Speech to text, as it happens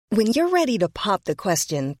When you're ready to pop the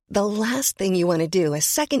question, the last thing you want to do is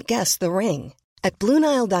second-guess the ring. At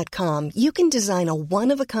BlueNile.com, you can design a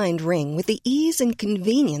one-of-a-kind ring with the ease and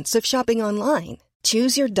convenience of shopping online.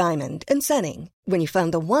 Choose your diamond and setting. When you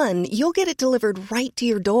find the one, you'll get it delivered right to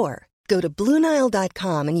your door. Go to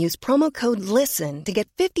BlueNile.com and use promo code LISTEN to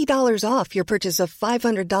get $50 off your purchase of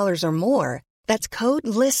 $500 or more. That's code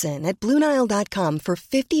LISTEN at BlueNile.com for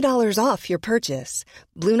 $50 off your purchase.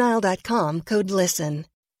 BlueNile.com, code LISTEN.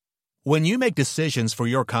 When you make decisions for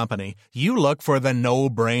your company, you look for the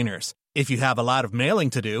no-brainers. If you have a lot of mailing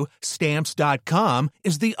to do, Stamps.com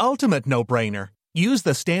is the ultimate no-brainer. Use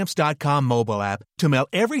the Stamps.com mobile app to mail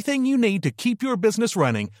everything you need to keep your business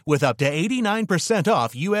running with up to 89%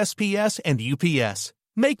 off USPS and UPS.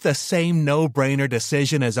 Make the same no-brainer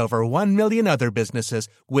decision as over 1 million other businesses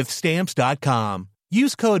with Stamps.com.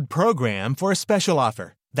 Use code PROGRAM for a special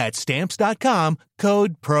offer. That's Stamps.com,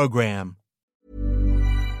 code PROGRAM.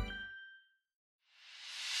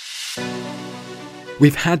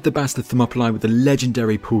 We've had the Battle of Thermopylae with the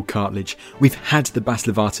legendary Paul Cartledge. We've had the Battle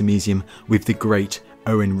of Artemisium with the great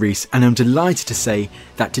Owen Rees. And I'm delighted to say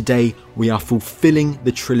that today we are fulfilling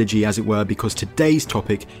the trilogy, as it were, because today's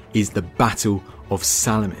topic is the Battle of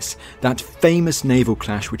Salamis, that famous naval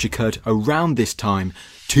clash which occurred around this time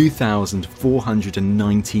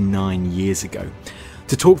 2,499 years ago.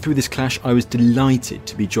 To talk through this clash, I was delighted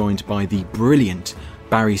to be joined by the brilliant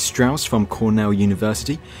Barry Strauss from Cornell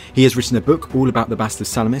University. He has written a book all about the Battle of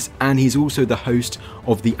Salamis, and he's also the host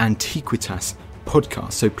of the Antiquitas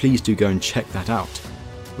podcast, so please do go and check that out.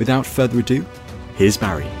 Without further ado, here's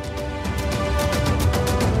Barry.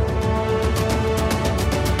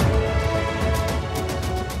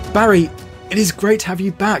 Barry, it is great to have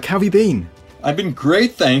you back. How have you been? I've been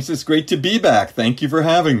great, thanks. It's great to be back. Thank you for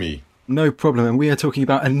having me. No problem, and we are talking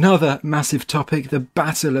about another massive topic, the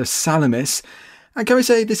Battle of Salamis. And can we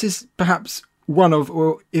say this is perhaps one of,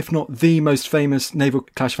 or if not the most famous naval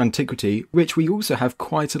clash of antiquity, which we also have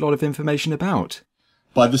quite a lot of information about?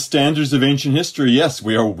 By the standards of ancient history, yes,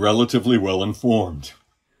 we are relatively well informed.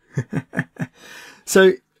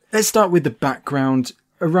 So let's start with the background.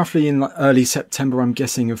 Roughly in early September, I'm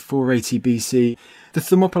guessing, of 480 BC, the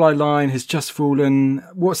Thermopylae line has just fallen.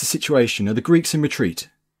 What's the situation? Are the Greeks in retreat?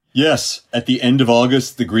 Yes, at the end of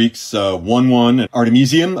August, the Greeks won at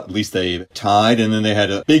Artemisium. At least they tied, and then they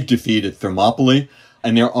had a big defeat at Thermopylae,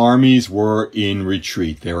 and their armies were in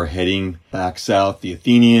retreat. They were heading back south, the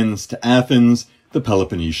Athenians to Athens, the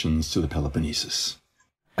Peloponnesians to the Peloponnesus.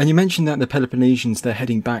 And you mentioned that the Peloponnesians, they're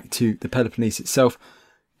heading back to the Peloponnese itself.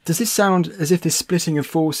 Does this sound as if this splitting of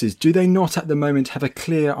forces, do they not at the moment have a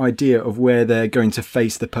clear idea of where they're going to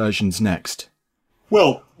face the Persians next?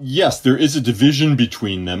 Well, yes, there is a division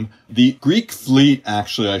between them. The Greek fleet,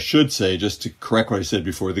 actually, I should say, just to correct what I said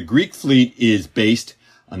before, the Greek fleet is based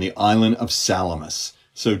on the island of Salamis,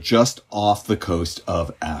 so just off the coast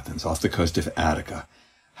of Athens, off the coast of Attica.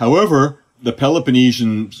 However, the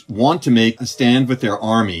Peloponnesians want to make a stand with their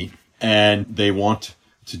army, and they want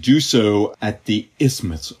to do so at the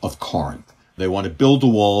Isthmus of Corinth. They want to build a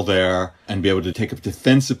wall there and be able to take a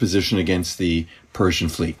defensive position against the Persian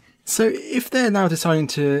fleet. So if they're now deciding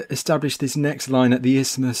to establish this next line at the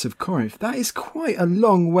Isthmus of Corinth, that is quite a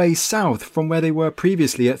long way south from where they were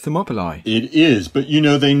previously at Thermopylae. It is, but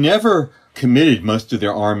they never committed most of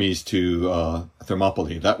their armies to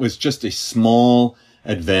Thermopylae. That was just a small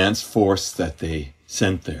advance force that they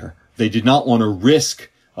sent there. They did not want to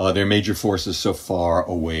risk their major forces so far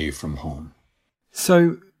away from home.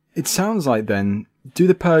 So it sounds like then, do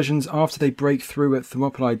the Persians, after they break through at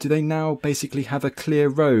Thermopylae, do they now basically have a clear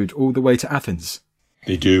road all the way to Athens?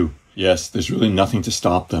 They do, yes. There's really nothing to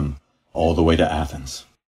stop them all the way to Athens.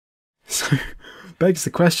 So, begs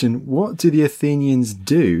the question, what do the Athenians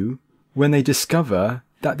do when they discover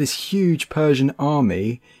that this huge Persian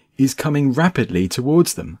army is coming rapidly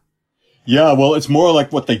towards them? Yeah, well, it's more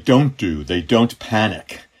like what they don't do. They don't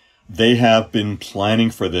panic. They have been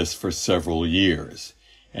planning for this for several years.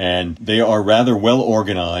 And they are rather well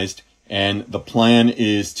organized, and the plan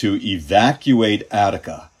is to evacuate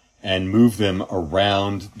Attica and move them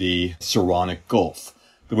around the Saronic Gulf.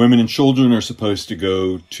 The women and children are supposed to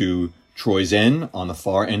go to Troy's End on the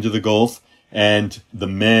far end of the Gulf, and the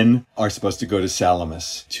men are supposed to go to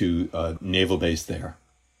Salamis, to a naval base there.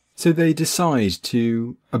 So they decide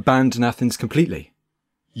to abandon Athens completely?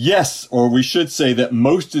 Yes, or we should say that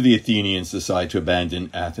most of the Athenians decide to abandon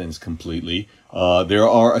Athens completely. There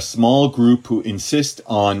are a small group who insist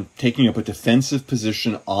on taking up a defensive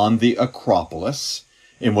position on the Acropolis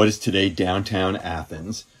in what is today downtown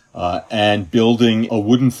Athens, and building a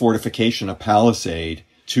wooden fortification, a palisade,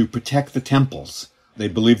 to protect the temples. They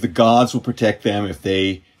believe the gods will protect them if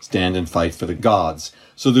they stand and fight for the gods.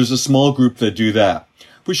 So there's a small group that do that.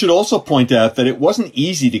 We should also point out that it wasn't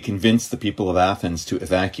easy to convince the people of Athens to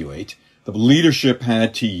evacuate. The leadership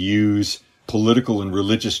had to use political and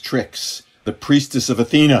religious tricks. The priestess of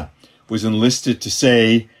Athena was enlisted to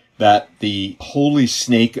say that the holy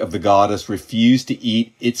snake of the goddess refused to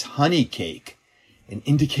eat its honey cake, an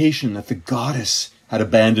indication that the goddess had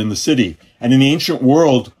abandoned the city. And in the ancient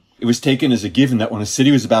world, it was taken as a given that when a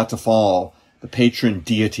city was about to fall, the patron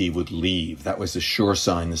deity would leave. That was the sure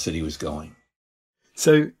sign the city was going.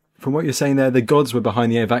 So, from what you're saying there, the gods were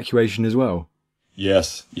behind the evacuation as well?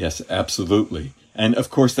 Yes, absolutely. And of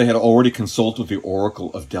course, they had already consulted the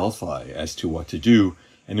Oracle of Delphi as to what to do.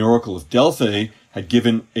 And the Oracle of Delphi had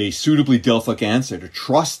given a suitably Delphic answer to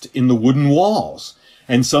trust in the wooden walls.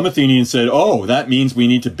 And some Athenians said, oh, that means we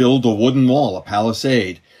need to build a wooden wall, a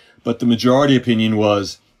palisade. But the majority opinion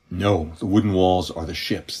was, no, the wooden walls are the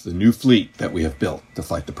ships, the new fleet that we have built to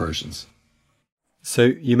fight the Persians.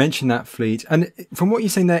 So you mentioned that fleet, and from what you're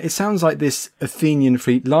saying there, it sounds like this Athenian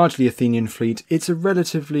fleet, largely Athenian fleet, it's a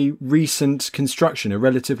relatively recent construction, a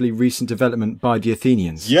relatively recent development by the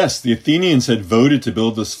Athenians. Yes, the Athenians had voted to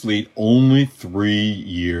build this fleet only 3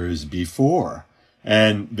 years before.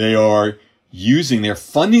 And they're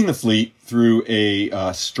funding the fleet through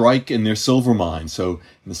a strike in their silver mine. So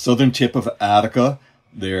in the southern tip of Attica,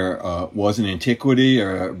 there was an antiquity,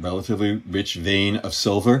 a relatively rich vein of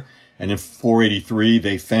silver. And in 483,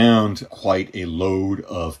 they found quite a load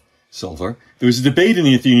of silver. There was a debate in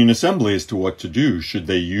the Athenian assembly as to what to do. Should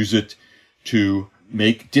they use it to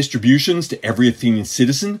make distributions to every Athenian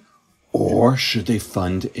citizen, or should they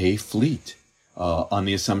fund a fleet on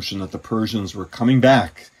the assumption that the Persians were coming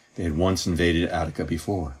back? They had once invaded Attica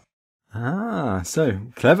before. Ah, so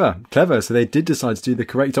clever. So they did decide to do the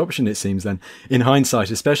correct option, it seems then, in hindsight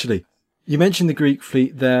especially. You mentioned the Greek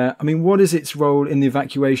fleet there. I mean, what is its role in the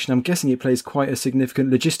evacuation? I'm guessing it plays quite a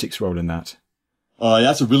significant logistics role in that.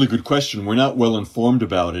 That's a really good question. We're not well informed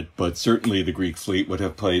about it, but certainly the Greek fleet would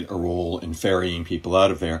have played a role in ferrying people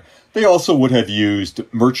out of there. They also would have used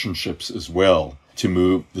merchant ships as well to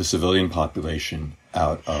move the civilian population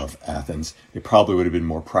out of Athens. It probably would have been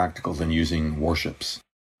more practical than using warships.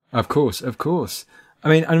 Of course. I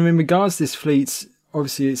mean, and in regards to this fleet,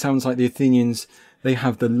 obviously it sounds like the Athenians, they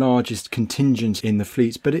have the largest contingent in the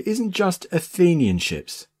fleet, but it isn't just Athenian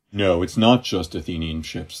ships. No, it's not just Athenian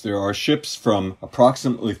ships. There are ships from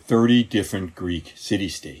approximately 30 different Greek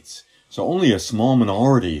city-states. So only a small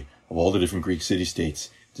minority of all the different Greek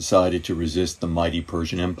city-states decided to resist the mighty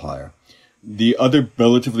Persian Empire. The other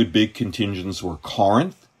relatively big contingents were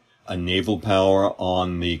Corinth, a naval power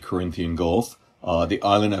on the Corinthian Gulf, the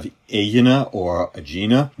island of Aegina or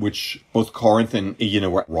Aegina, which both Corinth and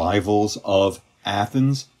Aegina were rivals of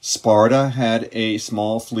Athens. Sparta had a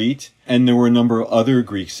small fleet, and there were a number of other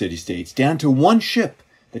Greek city-states, down to one ship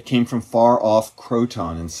that came from far off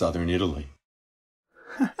Croton in southern Italy.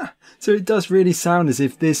 So it does really sound as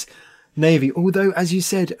if this navy, although, as you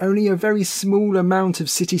said, only a very small amount of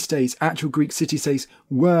city-states, actual Greek city-states,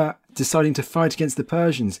 were deciding to fight against the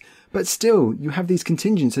Persians. But still, you have these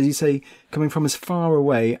contingents, as you say, coming from as far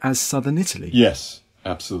away as southern Italy. Yes,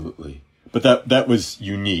 absolutely. But that was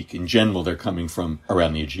unique. In general, they're coming from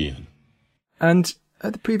around the Aegean. And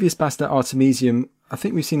at the previous Battle of Artemisium, I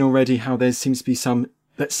think we've seen already how there seems to be some,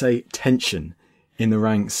 let's say, tension in the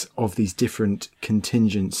ranks of these different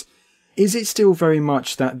contingents. Is it still very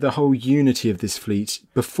much that the whole unity of this fleet,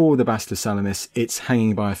 before the Battle of Salamis, it's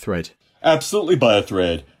hanging by a thread? Absolutely by a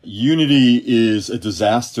thread. Unity is a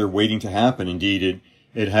disaster waiting to happen. Indeed,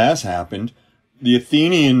 it has happened. The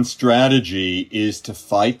Athenian strategy is to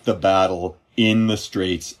fight the battle in the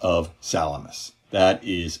Straits of Salamis. That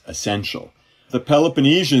is essential. The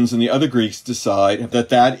Peloponnesians and the other Greeks decide that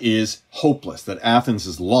that is hopeless, that Athens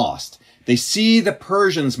is lost. They see the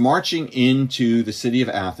Persians marching into the city of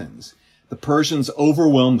Athens. The Persians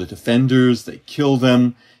overwhelm the defenders, they kill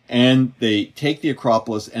them, and they take the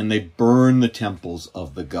Acropolis and they burn the temples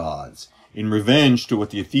of the gods. In revenge to what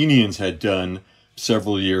the Athenians had done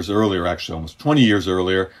several years earlier, actually almost 20 years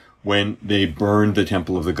earlier, when they burned the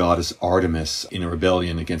temple of the goddess Artemis in a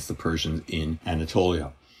rebellion against the Persians in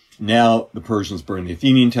Anatolia. Now the Persians burn the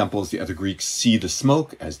Athenian temples. The other Greeks see the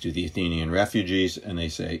smoke, as do the Athenian refugees, and they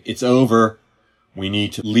say, it's over. We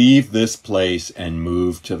need to leave this place and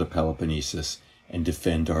move to the Peloponnesus and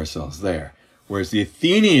defend ourselves there. Whereas the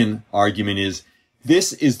Athenian argument is,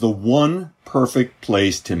 this is the one perfect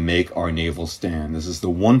place to make our naval stand. This is the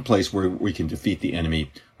one place where we can defeat the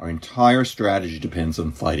enemy. Our entire strategy depends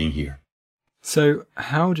on fighting here. So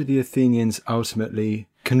how do the Athenians ultimately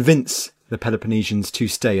convince the Peloponnesians to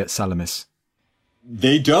stay at Salamis?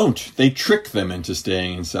 They don't. They trick them into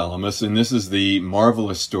staying in Salamis, and this is the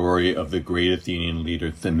marvelous story of the great Athenian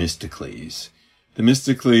leader Themistocles.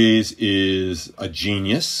 Themistocles is a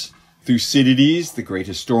genius. Thucydides, the great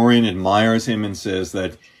historian, admires him and says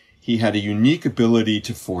that he had a unique ability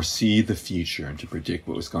to foresee the future and to predict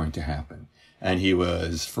what was going to happen. And he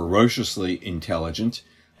was ferociously intelligent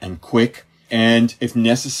and quick and, if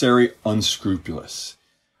necessary, unscrupulous.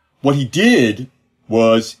 What he did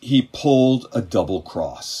was he pulled a double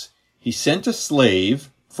cross. He sent a slave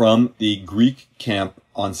from the Greek camp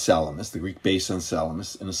on Salamis, the Greek base on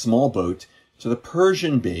Salamis, in a small boat to the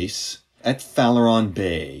Persian base at Phaleron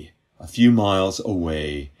Bay, a few miles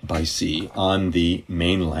away by sea on the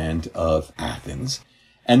mainland of Athens.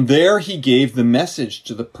 And there he gave the message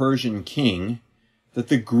to the Persian king that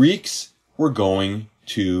the Greeks were going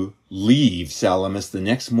to leave Salamis the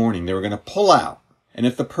next morning. They were going to pull out. And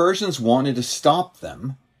if the Persians wanted to stop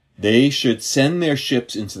them, they should send their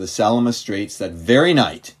ships into the Salamis Straits that very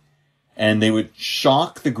night, and they would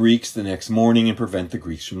shock the Greeks the next morning and prevent the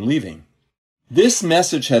Greeks from leaving. This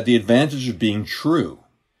message had the advantage of being true.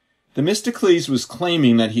 Themistocles was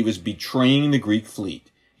claiming that he was betraying the Greek fleet.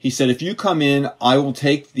 He said, if you come in, I will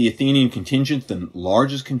take the Athenian contingent, the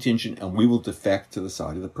largest contingent, and we will defect to the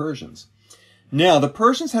side of the Persians. Now, the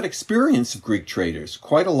Persians had experience of Greek traders,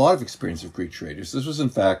 quite a lot of experience of Greek traders. This was, in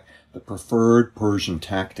fact, the preferred Persian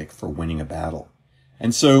tactic for winning a battle.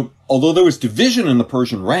 And so, although there was division in the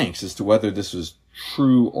Persian ranks as to whether this was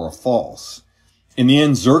true or false, in the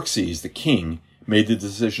end, Xerxes, the king, made the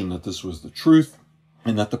decision that this was the truth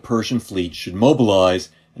and that the Persian fleet should mobilize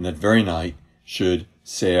and that very night should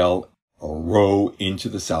sail or row into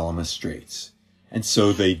the Salamis Straits. And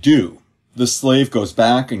so they do. The slave goes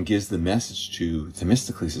back and gives the message to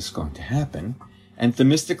Themistocles it's going to happen, and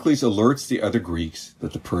Themistocles alerts the other Greeks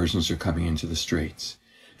that the Persians are coming into the straits.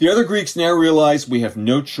 The other Greeks now realize we have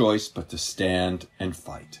no choice but to stand and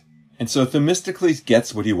fight. And so Themistocles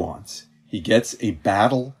gets what he wants. He gets a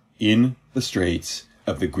battle in the straits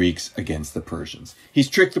of the Greeks against the Persians. He's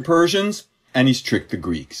tricked the Persians, and he's tricked the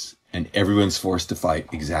Greeks, and everyone's forced to fight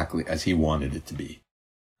exactly as he wanted it to be.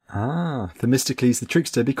 Ah, Themistocles the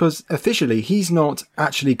trickster, because officially he's not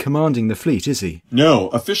actually commanding the fleet, is he? No,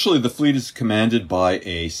 officially the fleet is commanded by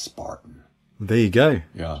a Spartan. There you go.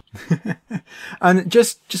 Yeah. And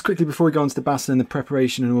just quickly before we go on to the battle and the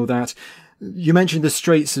preparation and all that, you mentioned the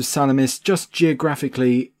Straits of Salamis. Just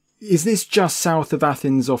geographically, is this just south of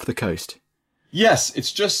Athens off the coast? Yes,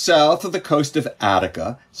 it's just south of the coast of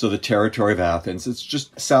Attica, so the territory of Athens. It's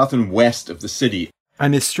just south and west of the city.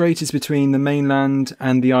 And this strait is between the mainland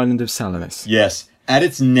and the island of Salamis? Yes. At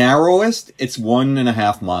its narrowest, it's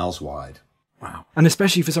 1.5 miles wide. Wow. And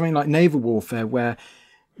especially for something like naval warfare, where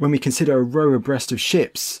when we consider a row abreast of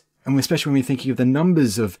ships, and especially when we're thinking of the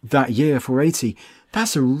numbers of that year, 480,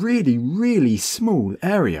 that's a really, really small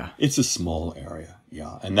area. It's a small area,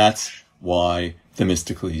 yeah. And that's why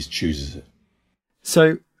Themistocles chooses it.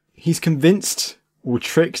 So he's convinced or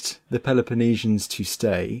tricked the Peloponnesians to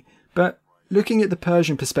stay, but looking at the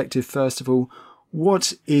Persian perspective, first of all,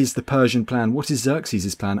 what is the Persian plan? What is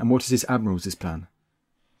Xerxes' plan? And what is his admirals' plan?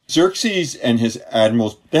 Xerxes and his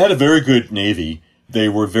admirals, they had a very good navy. They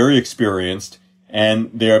were very experienced,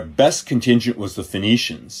 and their best contingent was the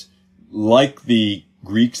Phoenicians. Like the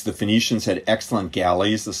Greeks, the Phoenicians had excellent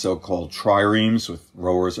galleys, the so-called triremes, with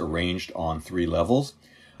rowers arranged on 3 levels.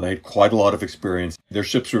 They had quite a lot of experience. Their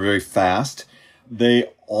ships were very fast. They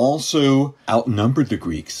also outnumbered the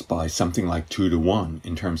Greeks by something like 2-1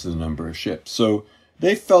 in terms of the number of ships. So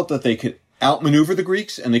they felt that they could outmaneuver the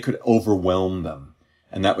Greeks and they could overwhelm them.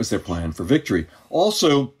 And that was their plan for victory.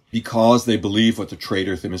 Also, because they believed what the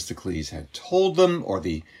traitor Themistocles had told them, or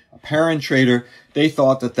the apparent traitor, they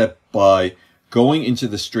thought that by going into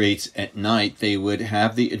the straits at night, they would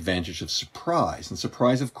have the advantage of surprise. And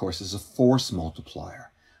surprise, of course, is a force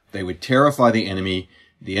multiplier. They would terrify the enemy.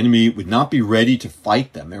 The enemy would not be ready to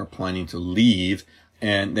fight them. They were planning to leave,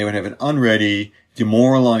 and they would have an unready,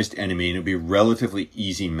 demoralized enemy, and it would be a relatively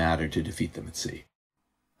easy matter to defeat them at sea.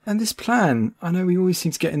 And this plan, I know we always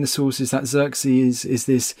seem to get in the sources that Xerxes is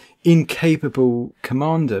this incapable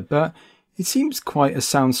commander, but it seems quite a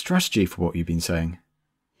sound strategy for what you've been saying.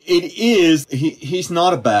 It is. He's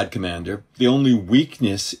not a bad commander. The only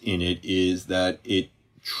weakness in it is that it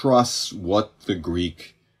trusts what the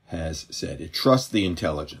Greek has said. It trusts the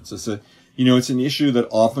intelligence. It's an issue that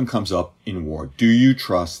often comes up in war. Do you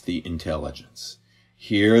trust the intelligence?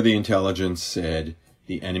 Here, the intelligence said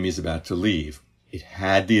the enemy is about to leave. It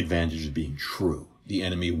had the advantage of being true. The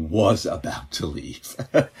enemy was about to leave.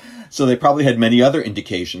 So they probably had many other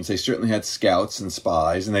indications. They certainly had scouts and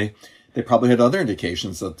spies, and they probably had other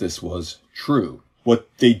indications that this was true. What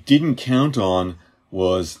they didn't count on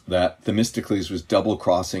was that Themistocles was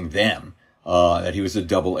double-crossing them, that he was a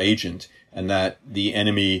double agent, and that the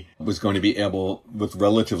enemy was going to be able, with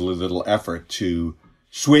relatively little effort, to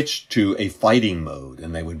switch to a fighting mode,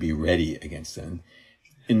 and they would be ready against them.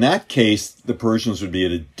 In that case, the Persians would be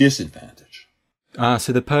at a disadvantage.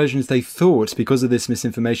 So the Persians, they thought, because of this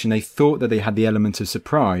misinformation, they thought that they had the element of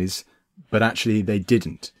surprise, but actually they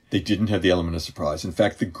didn't. They didn't have the element of surprise. In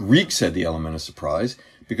fact, the Greeks had the element of surprise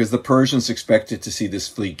because the Persians expected to see this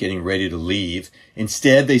fleet getting ready to leave.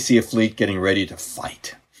 Instead, they see a fleet getting ready to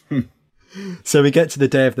fight. So we get to the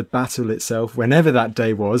day of the battle itself, whenever that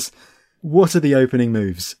day was. What are the opening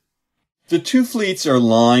moves? The two fleets are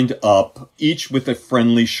lined up, each with a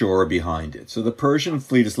friendly shore behind it. So the Persian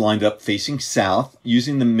fleet is lined up facing south,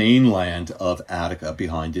 using the mainland of Attica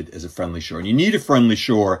behind it as a friendly shore. And you need a friendly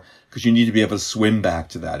shore because you need to be able to swim back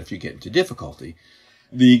to that if you get into difficulty.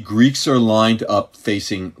 The Greeks are lined up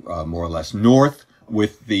facing more or less north,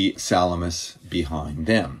 with the Salamis behind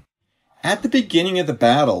them. At the beginning of the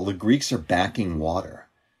battle, the Greeks are backing water.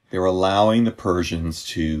 They're allowing the Persians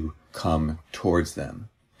to come towards them.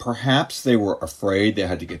 Perhaps they were afraid, they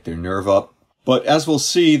had to get their nerve up. But as we'll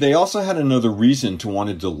see, they also had another reason to want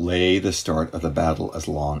to delay the start of the battle as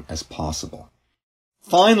long as possible.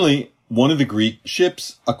 Finally, one of the Greek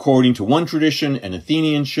ships, according to one tradition, an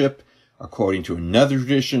Athenian ship, according to another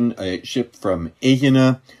tradition, a ship from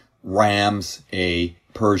Aegina, rams a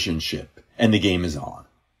Persian ship, and the game is on.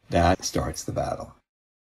 That starts the battle.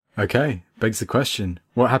 Okay, begs the question,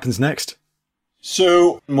 what happens next?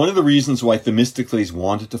 So, one of the reasons why Themistocles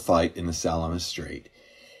wanted to fight in the Salamis Strait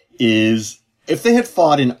is if they had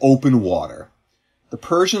fought in open water, the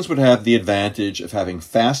Persians would have the advantage of having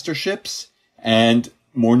faster ships and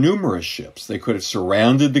more numerous ships. They could have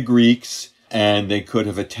surrounded the Greeks and they could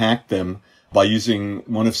have attacked them by using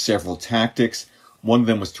one of several tactics. One of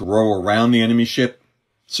them was to row around the enemy ship.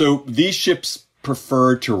 So these ships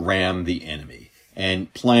preferred to ram the enemy.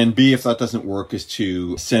 And plan B, if that doesn't work, is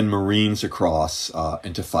to send Marines across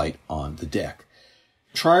and to fight on the deck.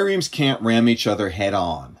 Triremes can't ram each other head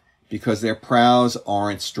on because their prows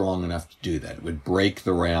aren't strong enough to do that. It would break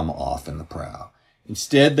the ram off in the prow.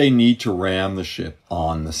 Instead, they need to ram the ship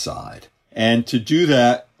on the side. And to do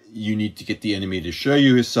that, you need to get the enemy to show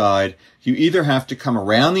you his side. You either have to come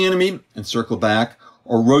around the enemy and circle back,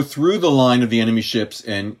 or row through the line of the enemy ships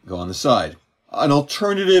and go on the side. An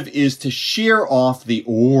alternative is to shear off the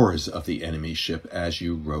oars of the enemy ship as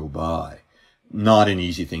you row by. Not an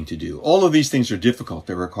easy thing to do. All of these things are difficult.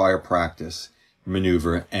 They require practice,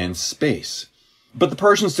 maneuver, and space. But the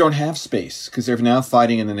Persians don't have space because they're now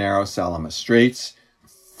fighting in the narrow Salamis Straits.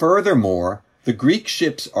 Furthermore, the Greek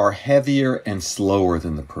ships are heavier and slower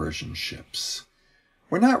than the Persian ships.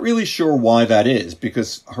 We're not really sure why that is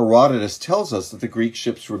because Herodotus tells us that the Greek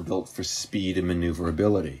ships were built for speed and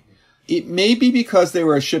maneuverability. It may be because they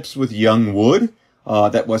were ships with young wood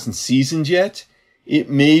that wasn't seasoned yet. It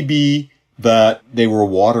may be that they were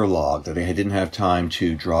waterlogged, that they didn't have time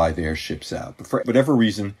to dry their ships out. But for whatever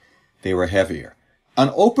reason, they were heavier.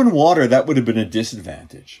 On open water, that would have been a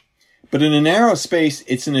disadvantage. But in a narrow space,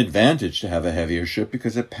 it's an advantage to have a heavier ship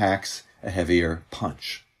because it packs a heavier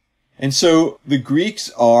punch. And so the Greeks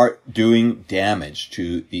are doing damage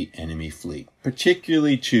to the enemy fleet,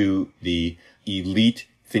 particularly to the elite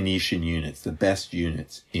Phoenician units, the best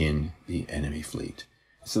units in the enemy fleet.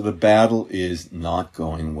 So the battle is not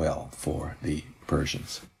going well for the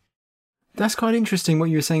Persians. That's quite interesting what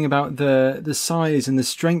you were saying about the size and the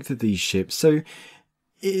strength of these ships. So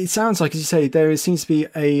it sounds like, as you say, there seems to be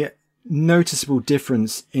a noticeable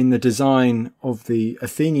difference in the design of the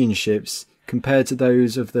Athenian ships compared to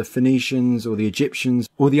those of the Phoenicians or the Egyptians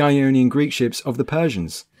or the Ionian Greek ships of the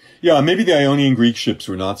Persians. Yeah, maybe the Ionian Greek ships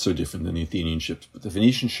were not so different than the Athenian ships, but the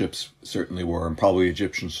Phoenician ships certainly were, and probably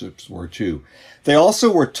Egyptian ships were too. They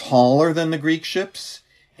also were taller than the Greek ships,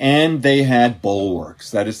 and they had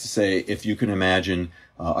bulwarks. That is to say, if you can imagine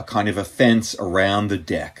a kind of a fence around the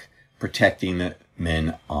deck, protecting the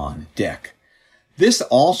men on deck. This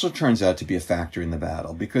also turns out to be a factor in the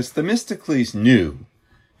battle, because Themistocles knew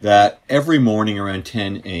that every morning around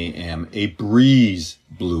 10 a.m. a breeze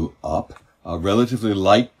blew up, a relatively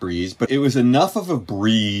light breeze, but it was enough of a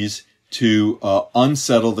breeze to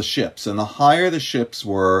unsettle the ships. And the higher the ships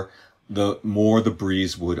were, the more the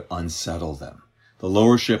breeze would unsettle them. The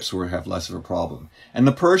lower ships would have less of a problem. And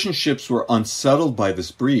the Persian ships were unsettled by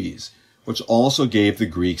this breeze, which also gave the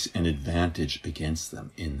Greeks an advantage against them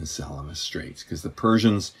in the Salamis Straits, because the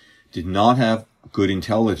Persians did not have good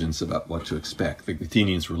intelligence about what to expect. The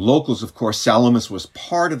Athenians were locals, of course. Salamis was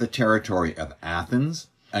part of the territory of Athens.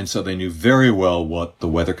 And so they knew very well what the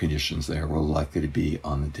weather conditions there were likely to be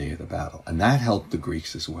on the day of the battle. And that helped the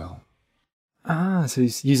Greeks as well. Ah, so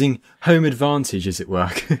he's using home advantage, as it were.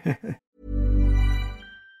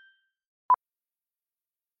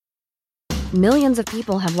 Millions of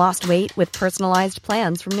people have lost weight with personalized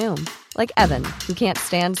plans from Noom. Like Evan, who can't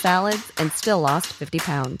stand salads and still lost 50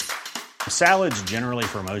 pounds. Salads generally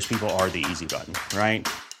for most people are the easy button, right?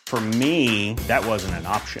 For me, that wasn't an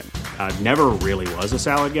option. I never really was a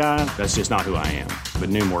salad guy. That's just not who I am. But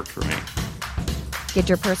Noom worked for me. Get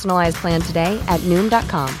your personalized plan today at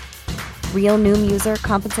Noom.com. Real Noom user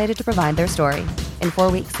compensated to provide their story. In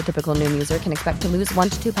 4 weeks, the typical Noom user can expect to lose 1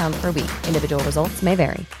 to 2 pounds per week. Individual results may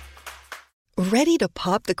vary. Ready to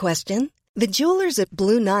pop the question? The jewelers at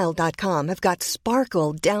BlueNile.com have got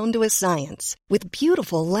sparkle down to a science with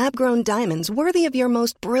beautiful lab-grown diamonds worthy of your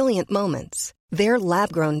most brilliant moments. Their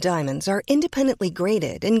lab-grown diamonds are independently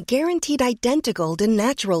graded and guaranteed identical to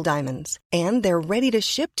natural diamonds, and they're ready to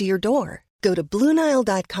ship to your door. Go to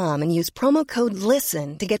BlueNile.com and use promo code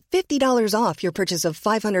LISTEN to get $50 off your purchase of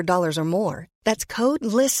 $500 or more. That's code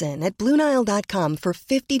LISTEN at BlueNile.com for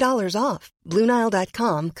 $50 off.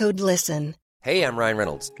 BlueNile.com, code LISTEN. Hey, I'm Ryan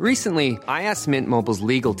Reynolds. Recently, I asked Mint Mobile's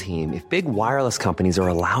legal team if big wireless companies are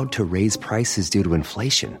allowed to raise prices due to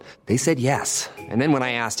inflation. They said yes. And then when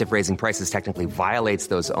I asked if raising prices technically violates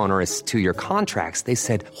those onerous two-year contracts, they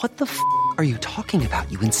said, "What the f*** are you talking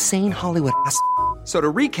about, you insane Hollywood ass?" So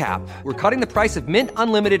to recap, we're cutting the price of Mint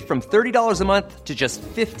Unlimited from $30 a month to just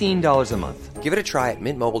 $15 a month. Give it a try at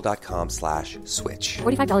mintmobile.com/switch.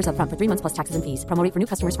 $45 up front for 3 months plus taxes and fees. Promo rate for new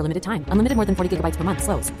customers for limited time. Unlimited more than 40 gigabytes per month.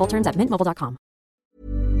 Slows full terms at mintmobile.com.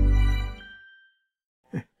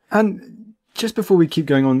 And just before we keep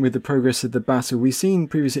going on with the progress of the battle, we've seen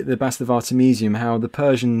previously at the Battle of Artemisium how the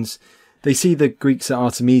Persians, they see the Greeks at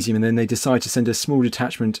Artemisium and then they decide to send a small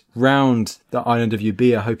detachment round the island of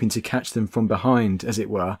Euboea, hoping to catch them from behind, as it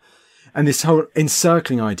were. And this whole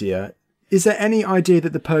encircling idea, is there any idea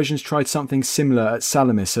that the Persians tried something similar at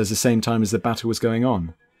Salamis at the same time as the battle was going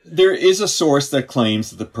on? There is a source that claims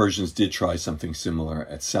that the Persians did try something similar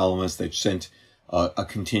at Salamis. They sent a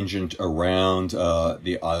contingent around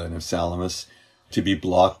the island of Salamis to be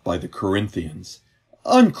blocked by the Corinthians.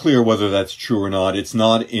 Unclear whether that's true or not. It's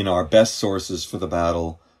not in our best sources for the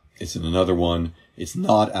battle. It's in another one. It's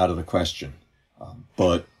not out of the question.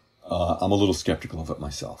 But I'm a little skeptical of it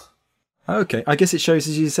myself. Okay, I guess it shows,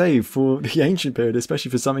 as you say, for the ancient period,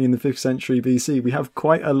 especially for something in the 5th century BC, we have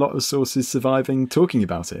quite a lot of sources surviving talking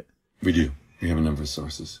about it. We do. We have a number of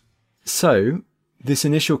sources. So, this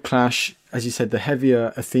initial clash, as you said, the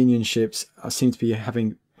heavier Athenian ships seem to be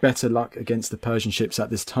having better luck against the Persian ships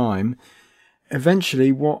at this time.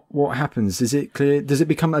 Eventually, what happens? Is it clear? Does it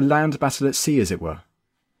become a land battle at sea, as it were?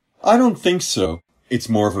 I don't think so. It's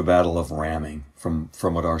more of a battle of ramming, from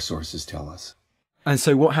what our sources tell us. And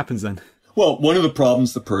so what happens then? Well, one of the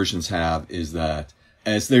problems the Persians have is that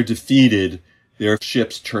as they're defeated, their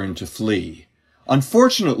ships turn to flee.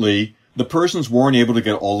 Unfortunately, the Persians weren't able to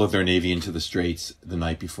get all of their navy into the straits the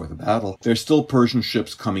night before the battle. There's still Persian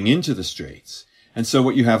ships coming into the straits. And so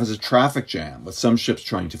what you have is a traffic jam with some ships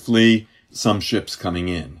trying to flee, some ships coming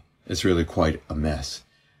in. It's really quite a mess.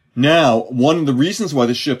 Now, one of the reasons why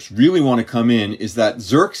the ships really want to come in is that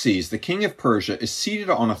Xerxes, the king of Persia, is seated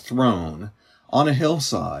on a throne on a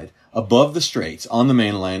hillside above the straits on the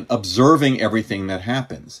mainland, observing everything that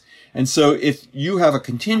happens. And so if you have a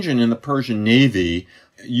contingent in the Persian navy,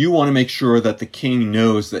 you want to make sure that the king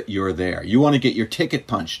knows that you're there. You want to get your ticket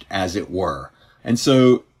punched, as it were. And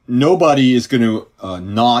so nobody is going to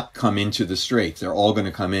not come into the straits. They're all going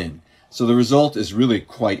to come in. So the result is really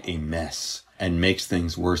quite a mess and makes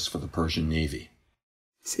things worse for the Persian navy.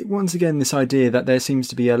 See, once again, this idea that there seems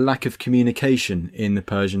to be a lack of communication in the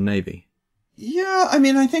Persian navy. Yeah, I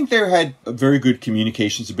mean, I think they had a very good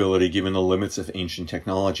communications ability given the limits of ancient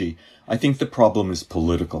technology. I think the problem is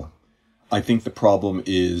political. I think the problem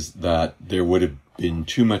is that there would have been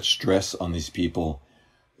too much stress on these people.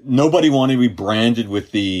 Nobody wanted to be branded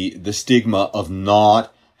with the stigma of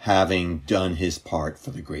not having done his part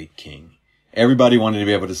for the great king. Everybody wanted to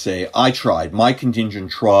be able to say, I tried, my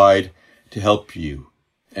contingent tried to help you.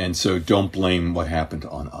 And so don't blame what happened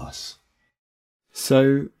on us.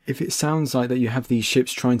 So if it sounds like that you have these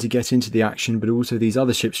ships trying to get into the action, but also these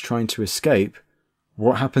other ships trying to escape,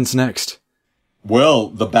 what happens next? Well,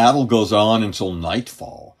 the battle goes on until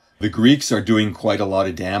nightfall. The Greeks are doing quite a lot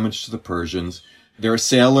of damage to the Persians. There are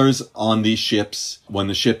sailors on these ships when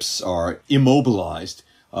the ships are immobilized.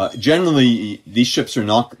 Generally, these ships they're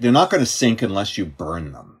not going to sink unless you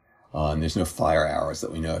burn them. And there's no fire arrows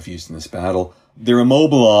that we know of used in this battle. They're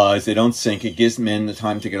immobilized. They don't sink. It gives men the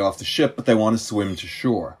time to get off the ship, but they want to swim to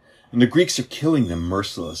shore. And the Greeks are killing them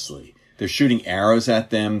mercilessly. They're shooting arrows at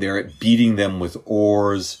them. They're beating them with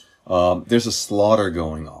oars. There's a slaughter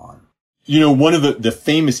going on. One of the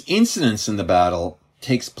famous incidents in the battle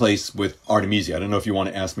takes place with Artemisia. I don't know if you want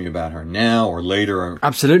to ask me about her now or later.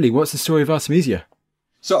 Absolutely. What's the story of Artemisia?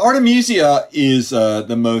 So Artemisia is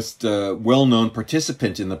the most well-known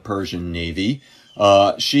participant in the Persian navy.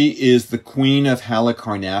 She is the queen of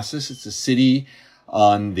Halicarnassus. It's a city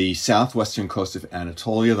on the southwestern coast of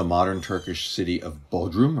Anatolia, the modern Turkish city of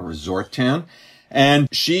Bodrum, a resort town. And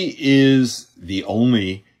she is the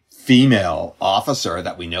only female officer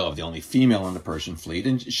that we know of, the only female in the Persian fleet.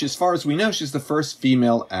 And she, as far as we know, she's the first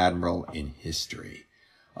female admiral in history.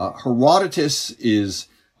 Herodotus is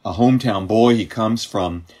a hometown boy. He comes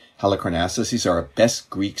from Halicarnassus. He's our best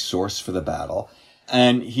Greek source for the battle.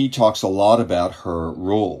 And he talks a lot about her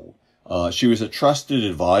role. She was a trusted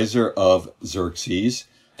advisor of Xerxes.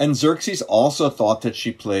 And Xerxes also thought that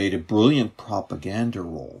she played a brilliant propaganda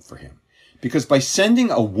role for him. Because by sending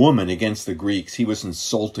a woman against the Greeks, he was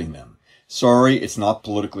insulting them. Sorry, it's not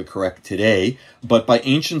politically correct today, but by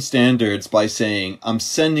ancient standards, by saying, I'm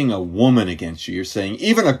sending a woman against you, you're saying,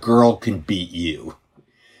 even a girl can beat you.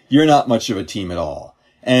 You're not much of a team at all.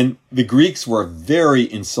 And the Greeks were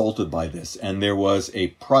very insulted by this, and there was a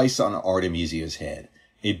price on Artemisia's head,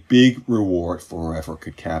 a big reward for whoever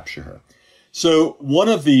could capture her. So one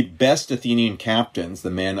of the best Athenian captains,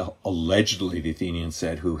 the man allegedly, the Athenians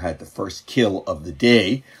said, who had the first kill of the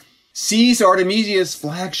day, sees Artemisia's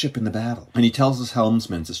flagship in the battle, and he tells his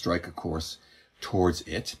helmsman to strike a course towards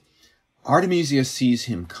it. Artemisia sees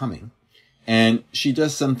him coming, and she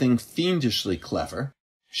does something fiendishly clever.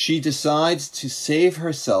 She decides to save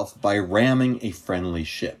herself by ramming a friendly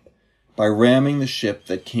ship, by ramming the ship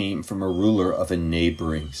that came from a ruler of a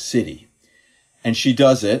neighboring city. And she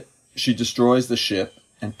does it. She destroys the ship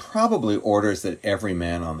and probably orders that every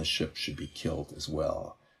man on the ship should be killed as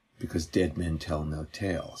well, because dead men tell no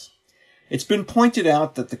tales. It's been pointed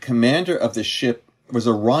out that the commander of the ship was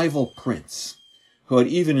a rival prince who had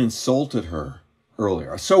even insulted her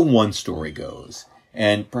earlier. So one story goes.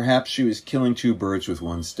 And perhaps she was killing two birds with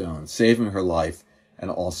one stone, saving her life and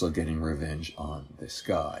also getting revenge on this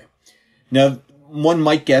guy. Now, one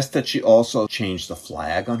might guess that she also changed the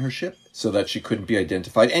flag on her ship so that she couldn't be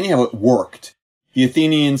identified. Anyhow, it worked. The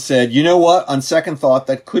Athenians said, you know what? On second thought,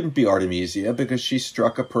 that couldn't be Artemisia because she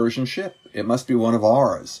struck a Persian ship. It must be one of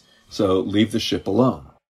ours. So leave the ship alone.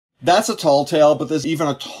 That's a tall tale, but there's even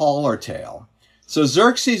a taller tale. So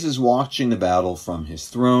Xerxes is watching the battle from his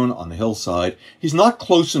throne on the hillside. He's not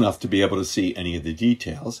close enough to be able to see any of the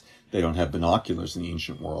details. They don't have binoculars in the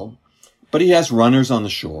ancient world. But he has runners on the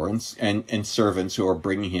shore and servants who are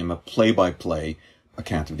bringing him a play-by-play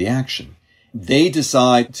account of the action. They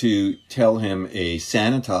decide to tell him a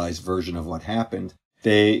sanitized version of what happened.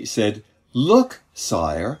 They said, look,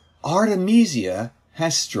 sire, Artemisia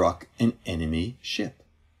has struck an enemy ship.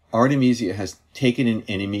 Artemisia has taken an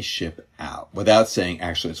enemy ship out without saying,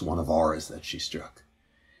 actually, it's one of ours that she struck.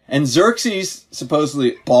 And Xerxes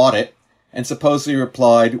supposedly bought it and supposedly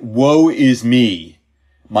replied, woe is me.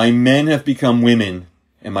 My men have become women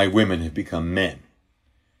and my women have become men.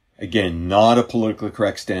 Again, not a politically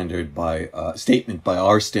correct statement by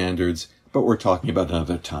our standards, but we're talking about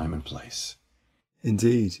another time and place.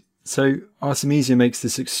 Indeed. So Artemisia makes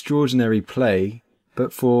this extraordinary play,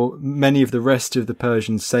 but for many of the rest of the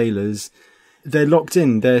Persian sailors, they're locked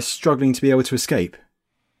in. They're struggling to be able to escape.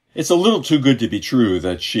 It's a little too good to be true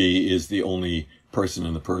that she is the only person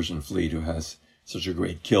in the Persian fleet who has such a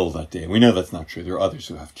great kill that day. We know that's not true. There are others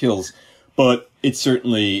who have kills, but it's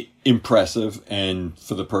certainly impressive and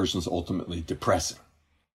for the Persians ultimately depressing.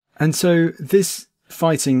 And so this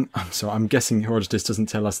fighting, I'm guessing Herodotus doesn't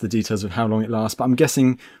tell us the details of how long it lasts, but I'm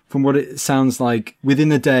guessing from what it sounds like,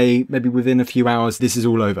 within a day, maybe within a few hours, this is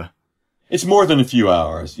all over. It's more than a few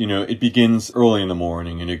hours. You know, it begins early in the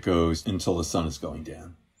morning and it goes until the sun is going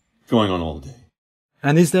down, going on all day.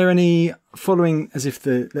 And is there any following, as if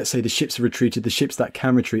let's say the ships have retreated, the ships that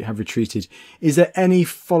can retreat have retreated, is there any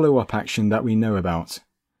follow-up action that we know about?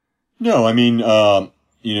 No, I mean,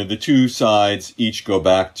 the two sides each go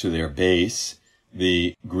back to their base.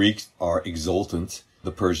 The Greeks are exultant,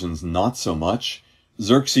 the Persians not so much.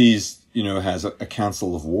 Xerxes, has a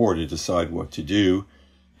council of war to decide what to do.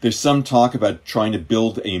 There's some talk about trying to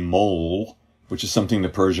build a mole, which is something the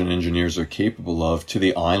Persian engineers are capable of, to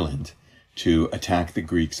the island to attack the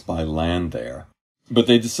Greeks by land there. But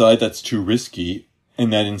they decide that's too risky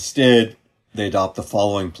and that instead they adopt the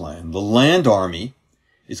following plan. The land army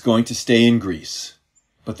is going to stay in Greece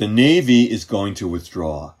but the navy is going to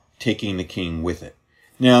withdraw, taking the king with it.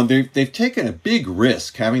 Now, they've taken a big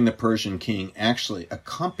risk having the Persian king actually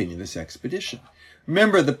accompany this expedition.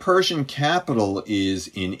 Remember, the Persian capital is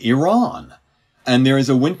in Iran, and there is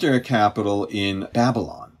a winter capital in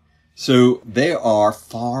Babylon. So they are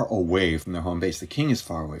far away from their home base. The king is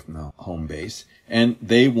far away from the home base, and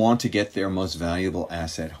they want to get their most valuable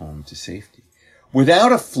asset home to safety.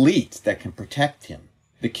 Without a fleet that can protect him,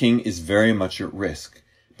 the king is very much at risk,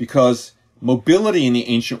 because mobility in the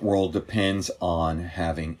ancient world depends on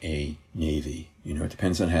having a navy. It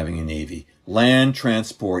depends on having a navy. Land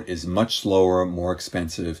transport is much slower, more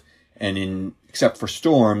expensive, and except for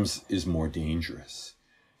storms, is more dangerous.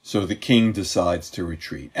 So the king decides to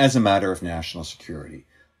retreat as a matter of national security.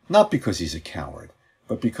 Not because he's a coward,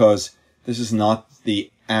 but because this is not the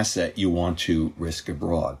asset you want to risk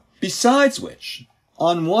abroad. Besides which,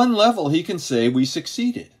 on one level, he can say we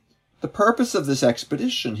succeeded. The purpose of this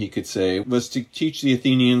expedition, he could say, was to teach the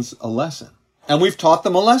Athenians a lesson. And we've taught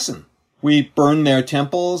them a lesson. We burned their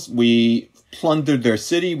temples, we plundered their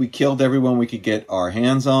city, we killed everyone we could get our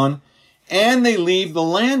hands on, and they leave the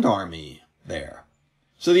land army there.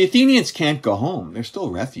 So the Athenians can't go home. They're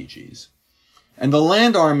still refugees. And the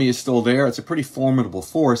land army is still there. It's a pretty formidable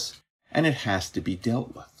force, and it has to be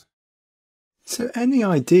dealt with. So any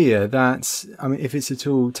idea that, if it's at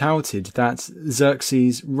all touted, that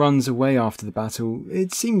Xerxes runs away after the battle,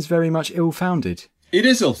 it seems very much ill-founded. It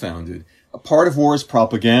is ill-founded. A part of war is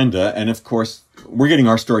propaganda, and of course, we're getting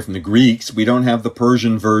our story from the Greeks. We don't have the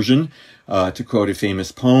Persian version, to quote a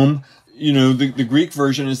famous poem. The Greek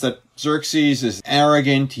version is that Xerxes is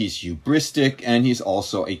arrogant, he's hubristic, and he's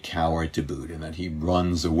also a coward to boot, and that he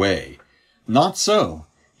runs away. Not so.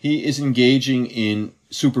 He is engaging in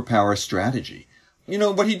superpower strategy.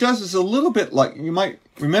 What he does is a little bit like, you might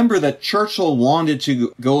remember that Churchill wanted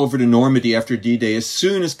to go over to Normandy after D-Day as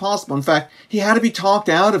soon as possible. In fact, he had to be talked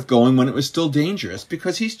out of going when it was still dangerous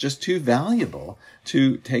because he's just too valuable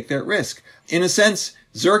to take that risk. In a sense,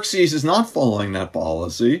 Xerxes is not following that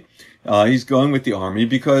policy. He's going with the army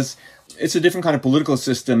because it's a different kind of political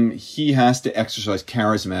system. He has to exercise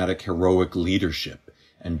charismatic, heroic leadership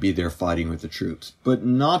and be there fighting with the troops, but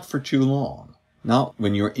not for too long. Not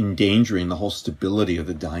when you're endangering the whole stability of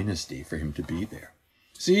the dynasty for him to be there.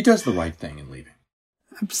 So he does the right thing in leaving.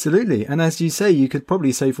 Absolutely. And as you say, you could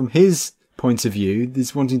probably say from his point of view,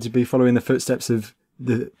 this wanting to be following the footsteps of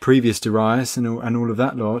the previous Darius and all of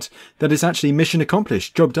that lot, that it's actually mission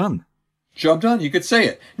accomplished, job done. Job done, you could say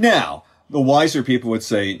it. Now, the wiser people would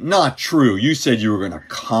say, not true. You said you were going to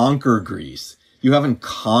conquer Greece. You haven't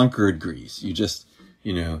conquered Greece. You just,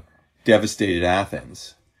 devastated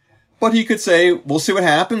Athens. But he could say, we'll see what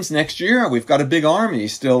happens next year. We've got a big army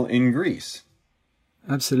still in Greece.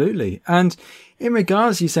 Absolutely. And in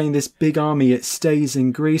regards to you saying this big army, it stays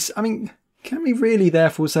in Greece, can we really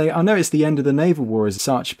therefore say, I know it's the end of the naval war as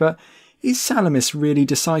such, but is Salamis really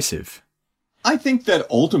decisive? I think that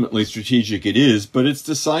ultimately strategic it is, but it's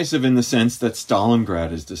decisive in the sense that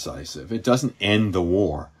Stalingrad is decisive. It doesn't end the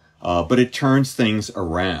war, but it turns things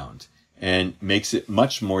around and makes it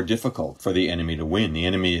much more difficult for the enemy to win. The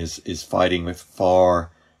enemy is fighting with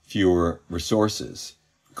far fewer resources.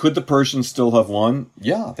 Could the Persians still have won?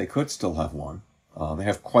 Yeah, they could still have won. They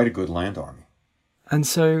have quite a good land army. And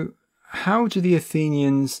so how do the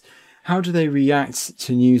Athenians, how do they react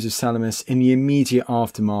to news of Salamis in the immediate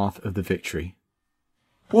aftermath of the victory?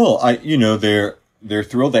 Well, they're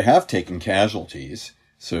thrilled. They have taken casualties,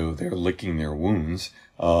 so they're licking their wounds.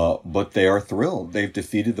 But they are thrilled. They've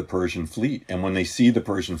defeated the Persian fleet. And when they see the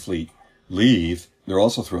Persian fleet leave, they're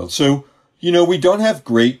also thrilled. So, we don't have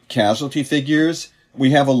great casualty figures.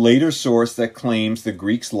 We have a later source that claims the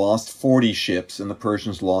Greeks lost 40 ships and the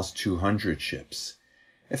Persians lost 200 ships.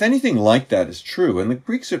 If anything like that is true, and the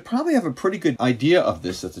Greeks would probably have a pretty good idea of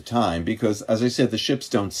this at the time, because, as I said, the ships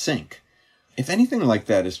don't sink. If anything like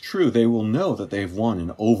that is true, they will know that they've won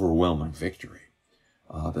an overwhelming victory.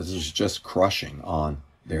 This is just crushing on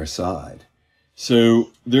their side.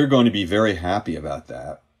 So they're going to be very happy about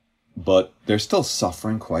that, but they're still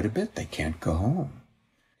suffering quite a bit. They can't go home.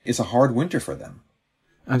 It's a hard winter for them.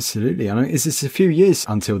 Absolutely. Is this a few years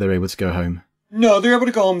until they're able to go home? No, they're able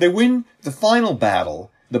to go home. They win the final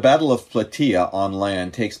battle. The Battle of Plataea on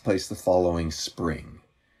land takes place the following spring.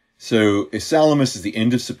 So Salamis is the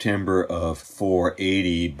end of September of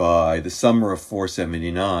 480. By the summer of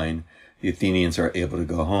 479, the Athenians are able to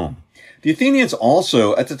go home. The Athenians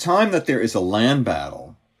also, at the time that there is a land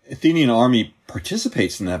battle, Athenian army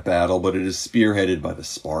participates in that battle, but it is spearheaded by the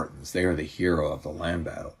Spartans. They are the hero of the land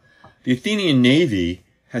battle. The Athenian navy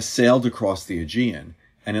has sailed across the Aegean,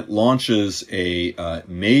 and it launches a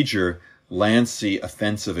major land-sea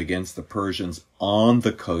offensive against the Persians on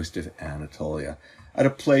the coast of Anatolia at a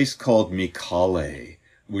place called Mycale,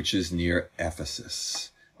 which is near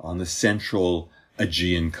Ephesus, on the central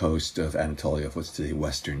Aegean coast of Anatolia, of what's today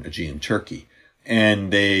Western Aegean Turkey.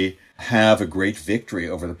 And they have a great victory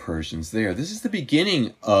over the Persians there. This is the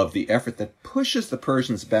beginning of the effort that pushes the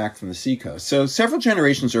Persians back from the seacoast. So several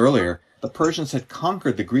generations earlier, the Persians had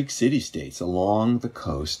conquered the Greek city-states along the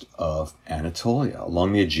coast of Anatolia,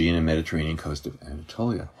 along the Aegean and Mediterranean coast of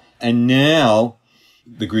Anatolia. And now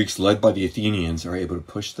the Greeks, led by the Athenians, are able to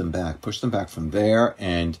push them back from there,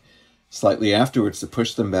 and slightly afterwards to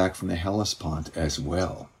push them back from the Hellespont as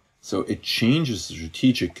well. So it changes the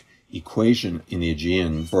strategic equation in the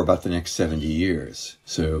Aegean for about the next 70 years.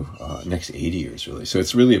 So next 80 years, really. So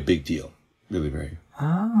it's really a big deal. Really very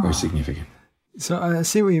significant. So I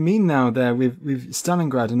see what you mean now there with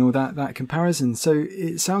Stalingrad and all that comparison. So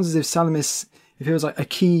it sounds as if Salamis, it feels like a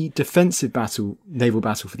key defensive naval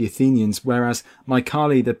battle for the Athenians, whereas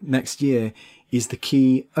Mycale the next year is the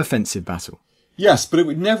key offensive battle. Yes, but it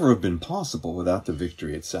would never have been possible without the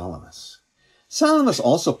victory at Salamis. Salamis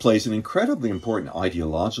also plays an incredibly important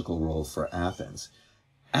ideological role for Athens.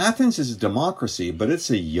 Athens is a democracy, but it's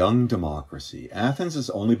a young democracy. Athens has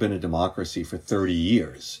only been a democracy for 30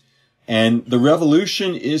 years. And the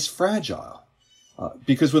revolution is fragile.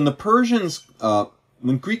 Because when the Persians,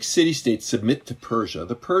 when Greek city-states submit to Persia,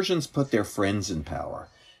 the Persians put their friends in power.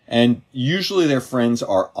 And usually their friends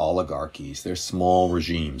are oligarchies. They're small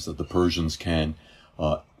regimes that the Persians can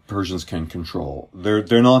control.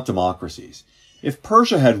 They're not democracies. If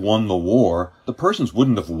Persia had won the war, the Persians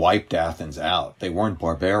wouldn't have wiped Athens out. They weren't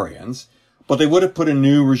barbarians, but they would have put a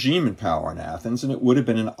new regime in power in Athens, and it would have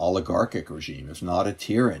been an oligarchic regime, if not a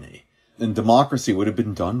tyranny. And democracy would have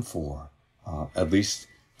been done for, at least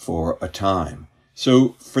for a time.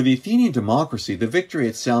 So for the Athenian democracy, the victory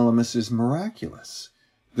at Salamis is miraculous.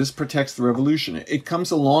 This protects the revolution. It comes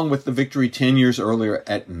along with the victory 10 years earlier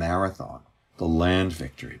at Marathon, the land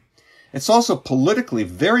victory. It's also politically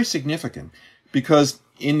very significant because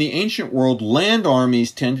in the ancient world, land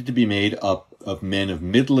armies tended to be made up of men of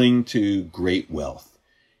middling to great wealth.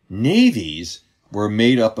 Navies were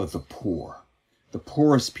made up of the poor, the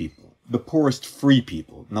poorest people, the poorest free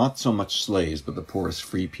people, not so much slaves, but the poorest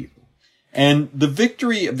free people. And the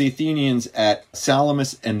victory of the Athenians at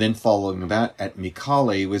Salamis and then following that at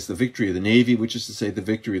Mycale was the victory of the navy, which is to say the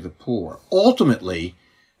victory of the poor. Ultimately,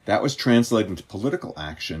 that was translated into political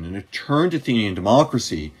action, and it turned Athenian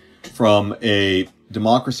democracy from a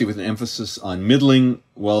democracy with an emphasis on middling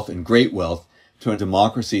wealth and great wealth to a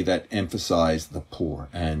democracy that emphasized the poor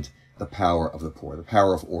and the power of the poor, the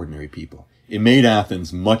power of ordinary people. It made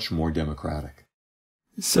Athens much more democratic.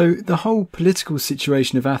 So the whole political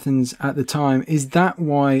situation of Athens at the time, is that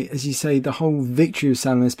why, as you say, the whole victory of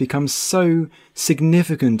Salamis becomes so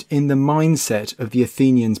significant in the mindset of the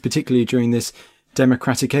Athenians, particularly during this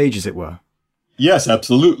democratic age, as it were? Yes,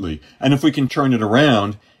 absolutely. And if we can turn it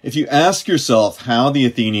around, if you ask yourself how the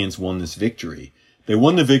Athenians won this victory, they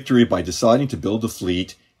won the victory by deciding to build a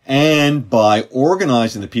fleet and by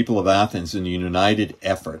organizing the people of Athens in a united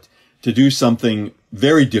effort to do something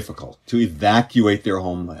very difficult, to evacuate their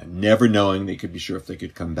homeland, never knowing they could be sure if they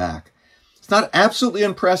could come back. It's not absolutely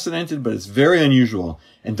unprecedented, but it's very unusual,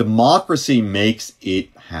 and democracy makes it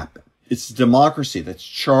happen. It's a democracy that's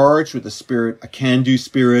charged with a spirit, a can-do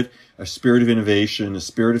spirit, a spirit of innovation, a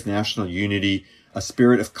spirit of national unity, a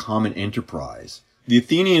spirit of common enterprise. The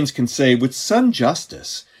Athenians can say with some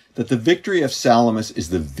justice that the victory of Salamis is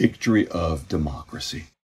the victory of democracy.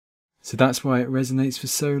 So that's why it resonates for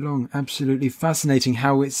so long. Absolutely fascinating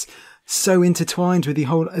how it's so intertwined with the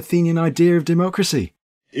whole Athenian idea of democracy.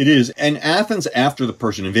 It is. And Athens, after the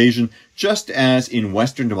Persian invasion, just as in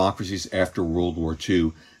Western democracies after World War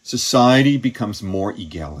II, society becomes more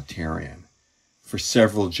egalitarian for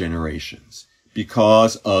several generations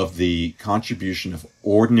because of the contribution of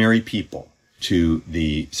ordinary people to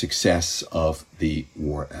the success of the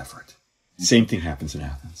war effort. Same thing happens in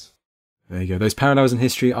Athens. There you go. Those parallels in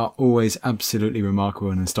history are always absolutely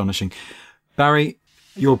remarkable and astonishing. Barry,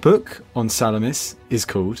 your book on Salamis is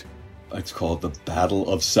called? It's called The Battle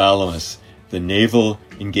of Salamis, the naval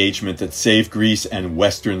engagement that saved Greece and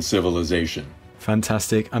Western civilization.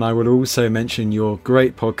 Fantastic. And I will also mention your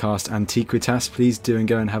great podcast, Antiquitas. Please do and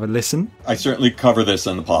go and have a listen. I certainly cover this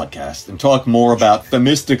on the podcast and talk more about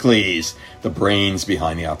Themistocles, the brains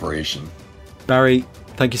behind the operation. Barry,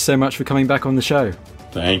 thank you so much for coming back on the show.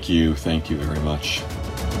 Thank you. Thank you very much.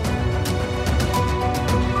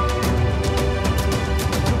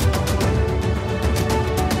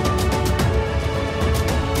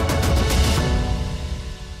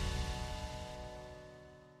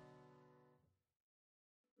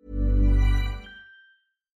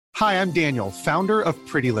 Hi, I'm Daniel, founder of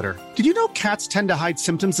Pretty Litter. Did you know cats tend to hide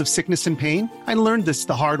symptoms of sickness and pain? I learned this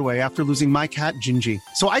the hard way after losing my cat, Gingy.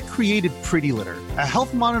 So I created Pretty Litter, a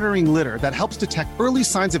health monitoring litter that helps detect early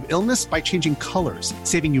signs of illness by changing colors,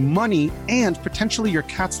 saving you money and potentially your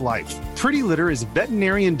cat's life. Pretty Litter is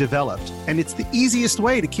veterinarian developed, and it's the easiest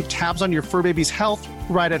way to keep tabs on your fur baby's health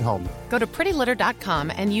right at home. Go to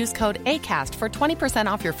prettylitter.com and use code ACAST for 20%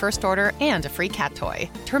 off your first order and a free cat toy.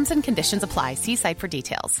 Terms and conditions apply. See site for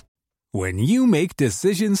details. When you make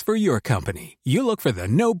decisions for your company, you look for the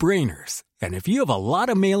no-brainers. And if you have a lot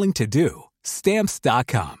of mailing to do,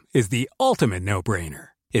 Stamps.com is the ultimate no-brainer.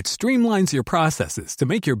 It streamlines your processes to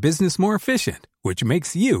make your business more efficient, which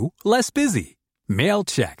makes you less busy. Mail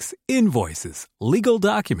checks, invoices, legal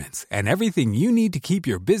documents, and everything you need to keep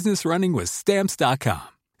your business running with Stamps.com.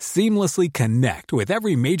 Seamlessly connect with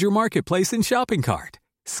every major marketplace and shopping cart.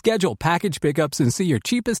 Schedule package pickups and see your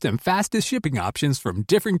cheapest and fastest shipping options from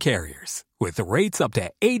different carriers. With rates up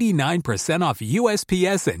to 89% off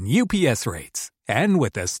USPS and UPS rates. And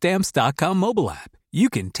with the Stamps.com mobile app, you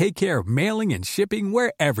can take care of mailing and shipping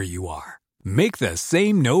wherever you are. Make the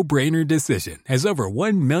same no-brainer decision as over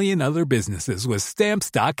 1 million other businesses with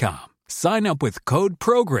Stamps.com. Sign up with code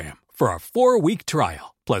PROGRAM for a 4-week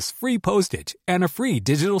trial, plus free postage and a free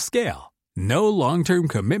digital scale. No long-term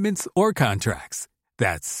commitments or contracts.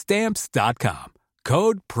 That's Stamps.com.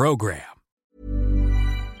 Code PROGRAM.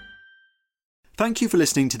 Thank you for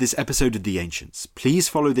listening to this episode of The Ancients. Please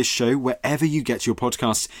follow this show wherever you get your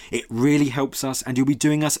podcasts. It really helps us and you'll be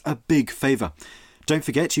doing us a big favour. Don't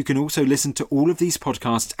forget, you can also listen to all of these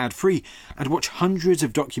podcasts ad-free and watch hundreds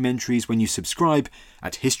of documentaries when you subscribe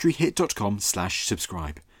at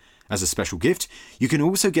historyhit.com/subscribe. As a special gift, you can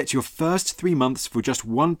also get your first 3 months for just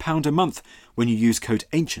 £1 a month when you use code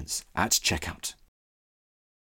ANCIENTS at checkout.